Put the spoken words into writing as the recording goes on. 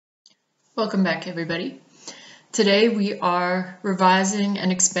Welcome back, everybody. Today we are revising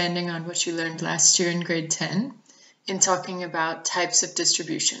and expanding on what you learned last year in grade 10 in talking about types of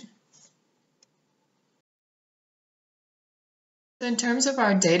distribution. So in terms of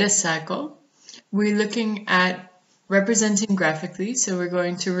our data cycle, we're looking at representing graphically, so we're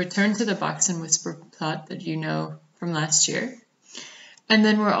going to return to the box and whisper plot that you know from last year. And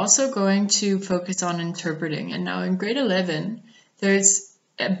then we're also going to focus on interpreting. And now in grade 11, there's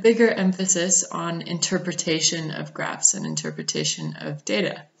a bigger emphasis on interpretation of graphs and interpretation of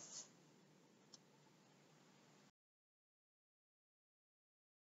data.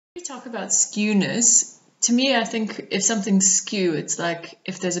 When we talk about skewness, to me, I think if something's skew, it's like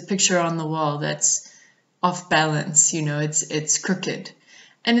if there's a picture on the wall that's off balance, you know, it's crooked.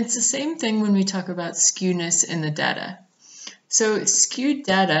 And it's the same thing when we talk about skewness in the data. So skewed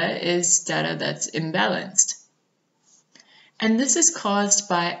data is data that's imbalanced. And this is caused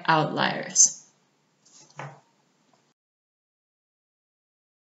by outliers.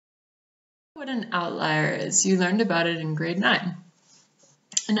 What an outlier is, you learned about it in grade 9.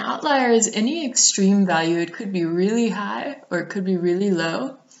 An outlier is any extreme value. It could be really high or it could be really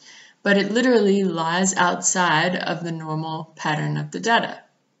low, but it literally lies outside of the normal pattern of the data.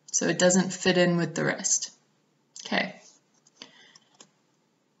 So it doesn't fit in with the rest. Okay.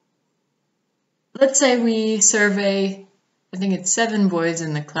 Let's say we survey, I think it's 7 boys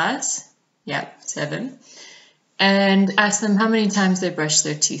in the class. Yeah, 7. And ask them how many times they brush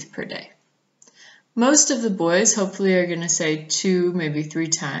their teeth per day. Most of the boys hopefully are going to say 2, maybe 3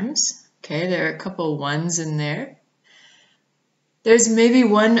 times. Okay, there are a couple ones in there. There's maybe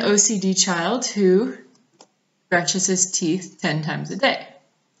one OCD child who brushes his teeth 10 times a day.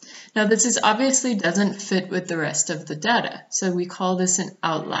 Now this is obviously doesn't fit with the rest of the data, so we call this an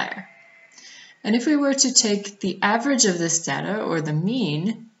outlier. And if we were to take the average of this data, or the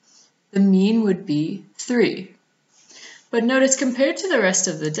mean would be 3. But notice compared to the rest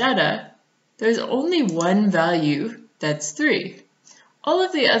of the data, there's only one value that's 3. All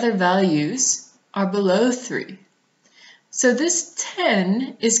of the other values are below 3. So this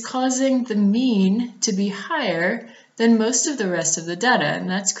 10 is causing the mean to be higher than most of the rest of the data, and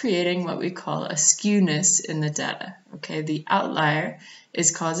that's creating what we call a skewness in the data. Okay, the outlier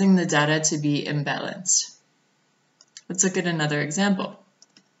is causing the data to be imbalanced. Let's look at another example.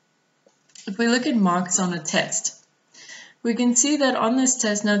 If we look at marks on a test, we can see that on this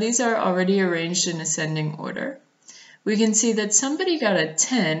test, now these are already arranged in ascending order. We can see that somebody got a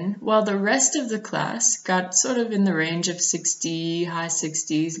 10 while the rest of the class got sort of in the range of 60, high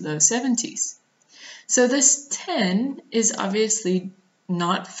 60s, low 70s. So this 10 is obviously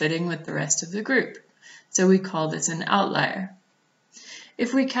not fitting with the rest of the group. So we call this an outlier.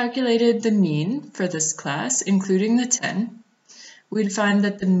 If we calculated the mean for this class, including the 10, we'd find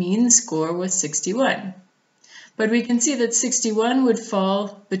that the mean score was 61. But we can see that 61 would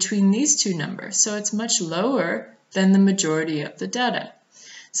fall between these two numbers, so it's much lower than the majority of the data.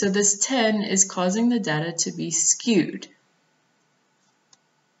 So this 10 is causing the data to be skewed.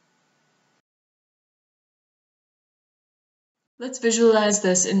 Let's visualize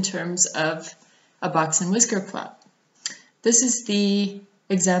this in terms of a box and whisker plot. This is the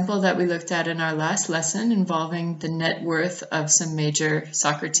example that we looked at in our last lesson involving the net worth of some major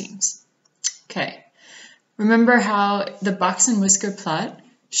soccer teams. Okay, remember how the box and whisker plot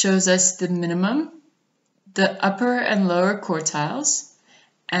shows us the minimum, the upper and lower quartiles,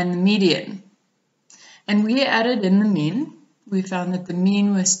 and the median. And we added in the mean. We found that the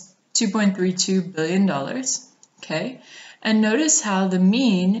mean was $2.32 billion. Okay, and notice how the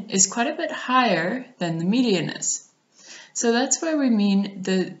mean is quite a bit higher than the median is. So that's where we mean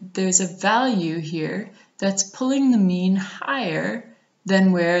that there's a value here that's pulling the mean higher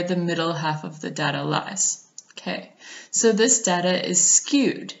than where the middle half of the data lies. Okay, so this data is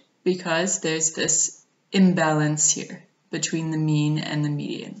skewed because there's this imbalance here between the mean and the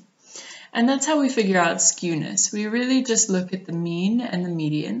median. And that's how we figure out skewness. We really just look at the mean and the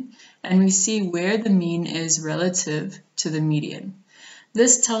median, and we see where the mean is relative to the median.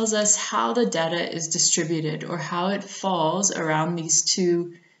 This tells us how the data is distributed or how it falls around these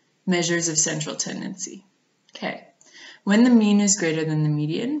two measures of central tendency. Okay, when the mean is greater than the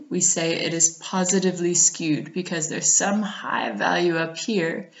median, we say it is positively skewed because there's some high value up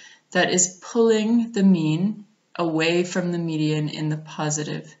here that is pulling the mean away from the median in the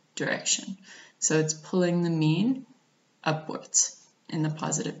positive direction. So it's pulling the mean upwards in the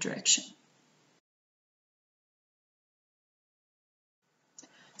positive direction.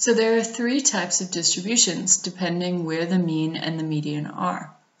 So there are 3 types of distributions depending where the mean and the median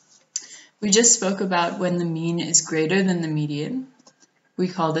are. We just spoke about when the mean is greater than the median. We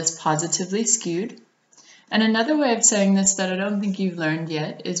call this positively skewed. And another way of saying this that I don't think you've learned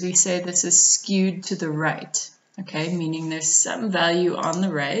yet is we say this is skewed to the right, okay? Meaning there's some value on the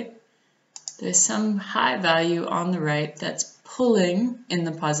right, there's some high value on the right that's pulling in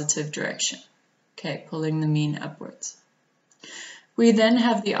the positive direction, okay? Pulling the mean upwards. We then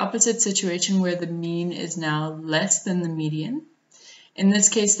have the opposite situation where the mean is now less than the median. In this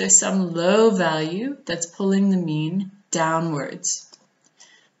case, there's some low value that's pulling the mean downwards.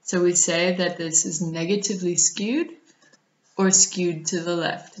 So we say that this is negatively skewed or skewed to the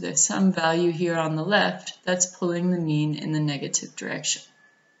left. There's some value here on the left that's pulling the mean in the negative direction.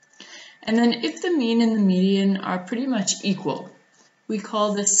 And then if the mean and the median are pretty much equal, we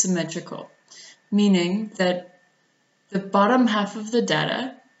call this symmetrical, meaning that the bottom half of the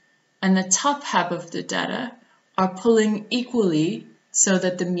data and the top half of the data are pulling equally so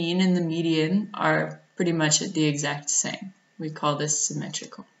that the mean and the median are pretty much the exact same. We call this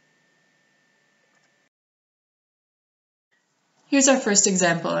symmetrical. Here's our first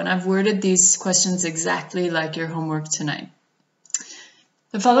example, and I've worded these questions exactly like your homework tonight.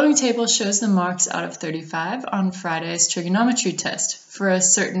 The following table shows the marks out of 35 on Friday's trigonometry test for a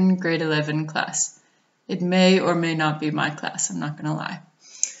certain grade 11 class. It may or may not be my class, I'm not going to lie.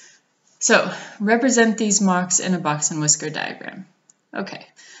 So, represent these marks in a box and whisker diagram. Okay,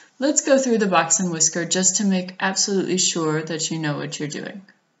 let's go through the box and whisker just to make absolutely sure that you know what you're doing.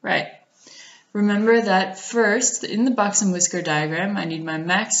 Right. Remember that first, in the box and whisker diagram, I need my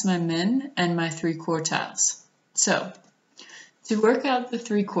max, my min, and my 3 quartiles. So, to work out the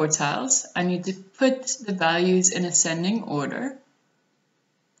 3 quartiles, I need to put the values in ascending order.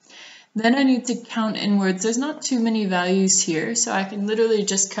 Then I need to count inwards. There's not too many values here, so I can literally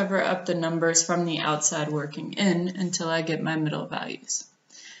just cover up the numbers from the outside working in until I get my middle values.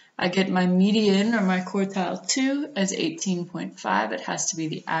 I get my median, or my quartile 2, as 18.5. It has to be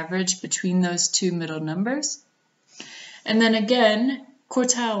the average between those two middle numbers. And then again,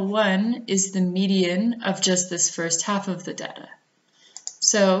 quartile 1 is the median of just this first half of the data.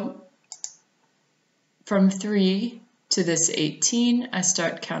 So from 3 to this 18, I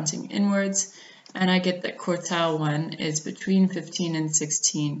start counting inwards, and I get that quartile 1 is between 15 and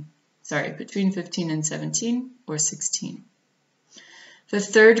 16. Sorry, between 15 and 17, or 16. The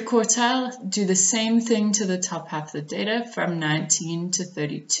third quartile, do the same thing to the top half of the data from 19 to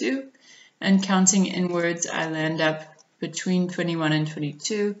 32, and counting inwards, I land up between 21 and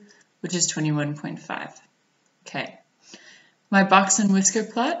 22, which is 21.5. Okay, my box and whisker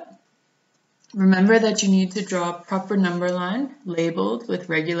plot. Remember that you need to draw a proper number line labeled with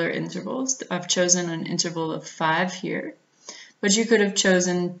regular intervals. I've chosen an interval of 5 here, but you could have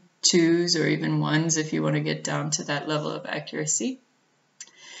chosen 2s or even 1s if you want to get down to that level of accuracy.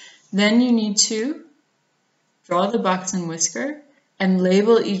 Then you need to draw the box and whisker and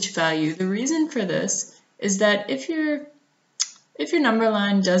label each value. The reason for this is that if your number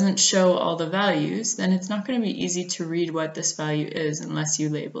line doesn't show all the values, then it's not going to be easy to read what this value is unless you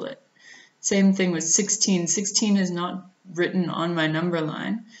label it. Same thing with 16. 16 is not written on my number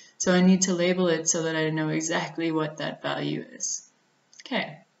line, so I need to label it so that I know exactly what that value is.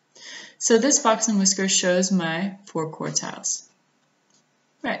 Okay, so this box and whisker shows my 4 quartiles.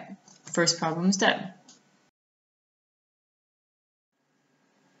 Right, first problem's done.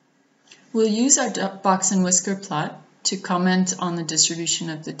 We'll use our box and whisker plot to comment on the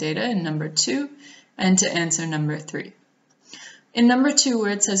distribution of the data in number 2 and to answer number 3. In number 2,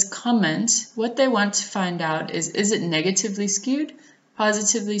 where it says comment, what they want to find out is it negatively skewed,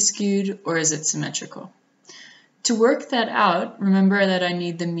 positively skewed, or is it symmetrical? To work that out, remember that I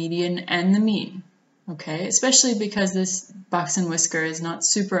need the median and the mean. Okay, especially because this box and whisker is not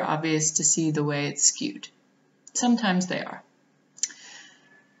super obvious to see the way it's skewed. Sometimes they are.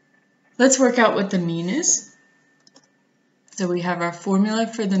 Let's work out what the mean is. So we have our formula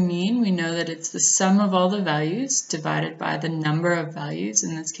for the mean. We know that it's the sum of all the values divided by the number of values.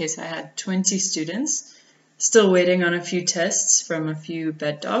 In this case, I had 20 students. Still waiting on a few tests from a few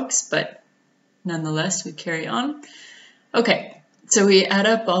bed dogs, but nonetheless, we carry on. Okay. So we add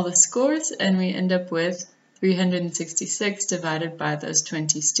up all the scores and we end up with 366 divided by those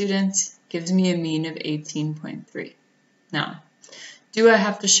 20 students gives me a mean of 18.3. Now, do I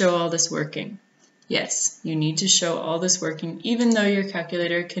have to show all this working? Yes, you need to show all this working even though your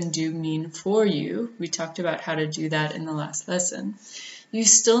calculator can do mean for you. We talked about how to do that in the last lesson. You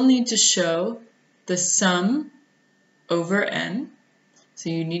still need to show the sum over n. So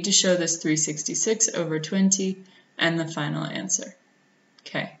you need to show this 366 over 20 and the final answer.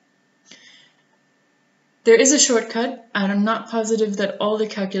 Okay. There is a shortcut. I'm not positive that all the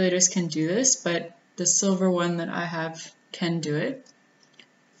calculators can do this, but the silver one that I have can do it.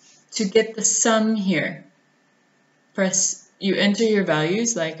 to get the sum here, you enter your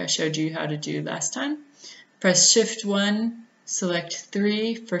values like I showed you how to do last time. Press Shift 1, select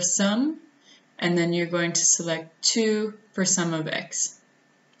 3 for sum, and then you're going to select 2 for sum of x.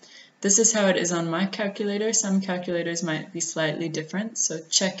 This is how it is on my calculator. Some calculators might be slightly different, so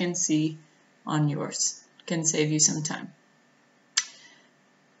check and see on yours. It can save you some time.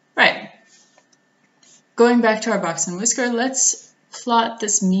 Right. Going back to our box and whisker, let's plot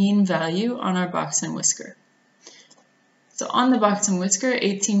this mean value on our box and whisker. So on the box and whisker,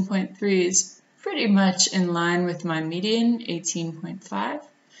 18.3 is pretty much in line with my median, 18.5.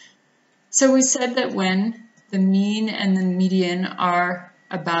 So we said that when the mean and the median are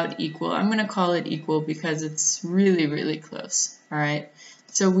about equal, I'm going to call it equal because it's really, really close, all right?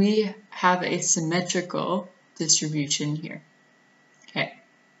 So we have a symmetrical distribution here, okay?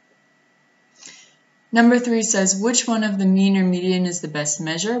 Number 3 says, which one of the mean or median is the best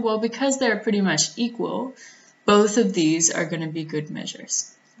measure? Well, because they're pretty much equal, both of these are going to be good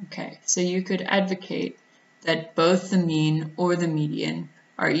measures. Okay, so you could advocate that both the mean or the median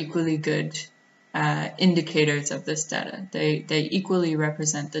are equally good indicators of this data. They equally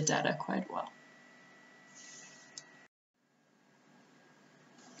represent the data quite well.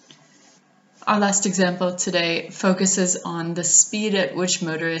 Our last example today focuses on the speed at which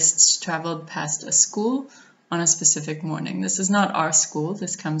motorists traveled past a school on a specific morning. This is not our school,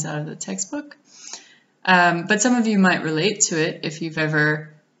 this comes out of the textbook. But some of you might relate to it if you've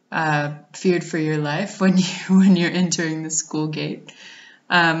ever feared for your life when you're entering the school gate.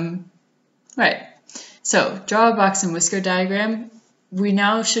 Right, so draw a box and whisker diagram. We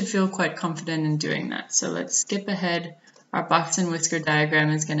now should feel quite confident in doing that. So let's skip ahead. Our box and whisker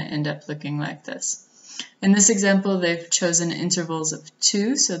diagram is going to end up looking like this. In this example, they've chosen intervals of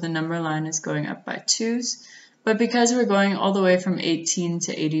 2, so the number line is going up by 2s. But because we're going all the way from 18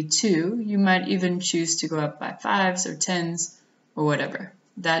 to 82, you might even choose to go up by 5s or 10s or whatever.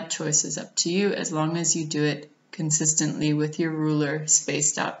 That choice is up to you as long as you do it consistently with your ruler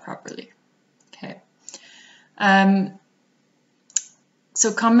spaced out properly. Okay.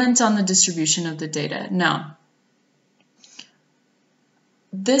 So comment on the distribution of the data. Now,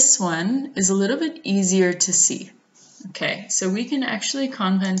 this one is a little bit easier to see. Okay, so we can actually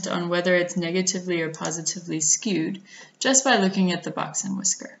comment on whether it's negatively or positively skewed just by looking at the box and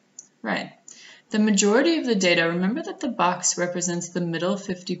whisker. Right. The majority of the data, remember that the box represents the middle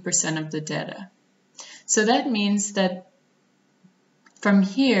 50% of the data. So that means that from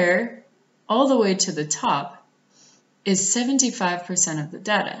here all the way to the top is 75% of the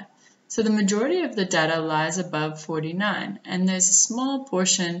data. So the majority of the data lies above 49, and there's a small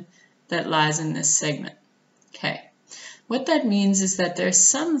portion that lies in this segment. Okay. What that means is that there's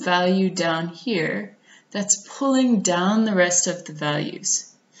some value down here that's pulling down the rest of the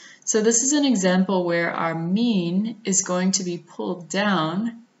values. So this is an example where our mean is going to be pulled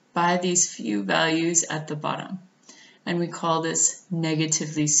down by these few values at the bottom. And we call this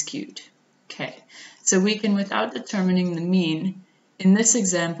negatively skewed. Okay, so we can, without determining the mean, in this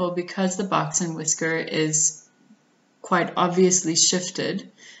example, because the box and whisker is quite obviously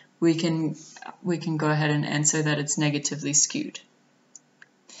shifted, we can go ahead and answer that it's negatively skewed.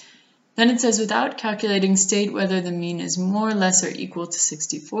 Then it says, without calculating, state whether the mean is more or less or equal to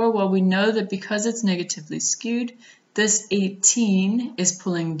 64. Well, we know that because it's negatively skewed, this 18 is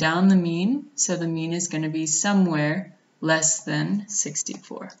pulling down the mean, so the mean is going to be somewhere less than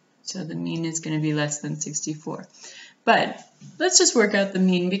 64. So the mean is going to be less than 64. But let's just work out the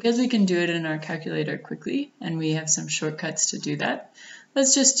mean because we can do it in our calculator quickly, and we have some shortcuts to do that.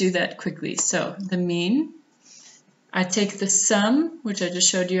 Let's just do that quickly. So the mean, I take the sum, which I just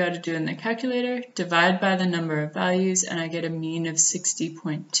showed you how to do in the calculator, divide by the number of values, and I get a mean of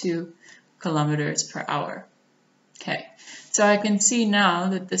 60.2 kilometers per hour. Okay, so I can see now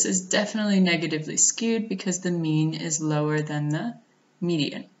that this is definitely negatively skewed because the mean is lower than the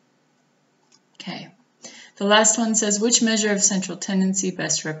median. Okay, the last one says, which measure of central tendency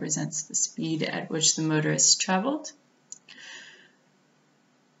best represents the speed at which the motorists traveled?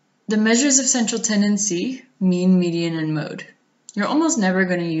 The measures of central tendency, mean, median, and mode. You're almost never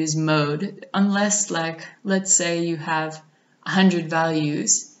going to use mode unless, like, let's say you have 100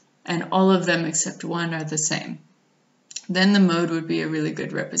 values and all of them except one are the same. Then the mode would be a really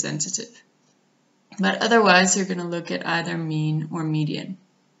good representative. But otherwise, you're going to look at either mean or median.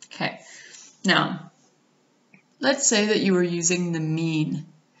 Okay, now, let's say that you were using the mean.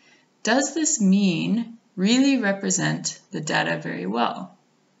 Does this mean really represent the data very well?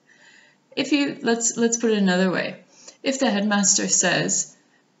 If you, let's put it another way. If the headmaster says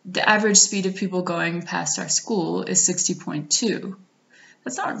the average speed of people going past our school is 60.2,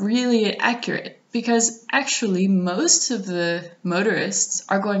 That's not really accurate, because actually most of the motorists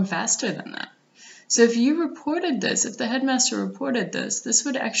are going faster than that. So if you reported this, if the headmaster reported this, this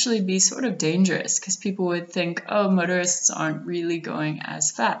would actually be sort of dangerous, because people would think, oh, motorists aren't really going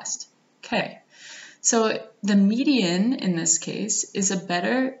as fast. Okay, so the median in this case is a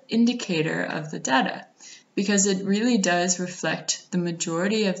better indicator of the data, because it really does reflect the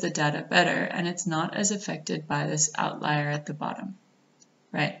majority of the data better, and it's not as affected by this outlier at the bottom.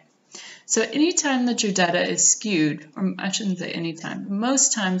 Right. So anytime that your data is skewed, or I shouldn't say anytime,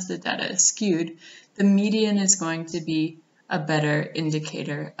 most times the data is skewed, the median is going to be a better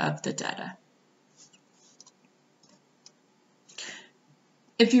indicator of the data.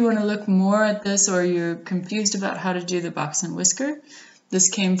 If you want to look more at this, or you're confused about how to do the box and whisker, this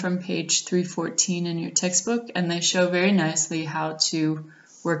came from page 314 in your textbook, and they show very nicely how to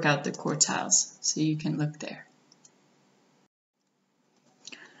work out the quartiles, so you can look there.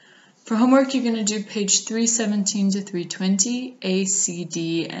 For homework, you're going to do page 317 to 320, A, C,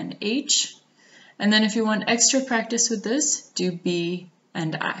 D, and H. And then if you want extra practice with this, do B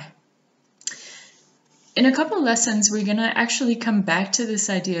and I. In a couple lessons, we're going to actually come back to this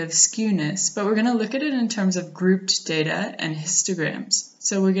idea of skewness, but we're going to look at it in terms of grouped data and histograms.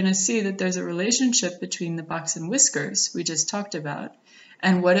 So we're going to see that there's a relationship between the box and whiskers we just talked about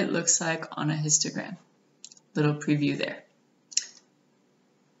and what it looks like on a histogram. Little preview there.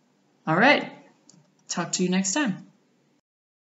 All right, talk to you next time.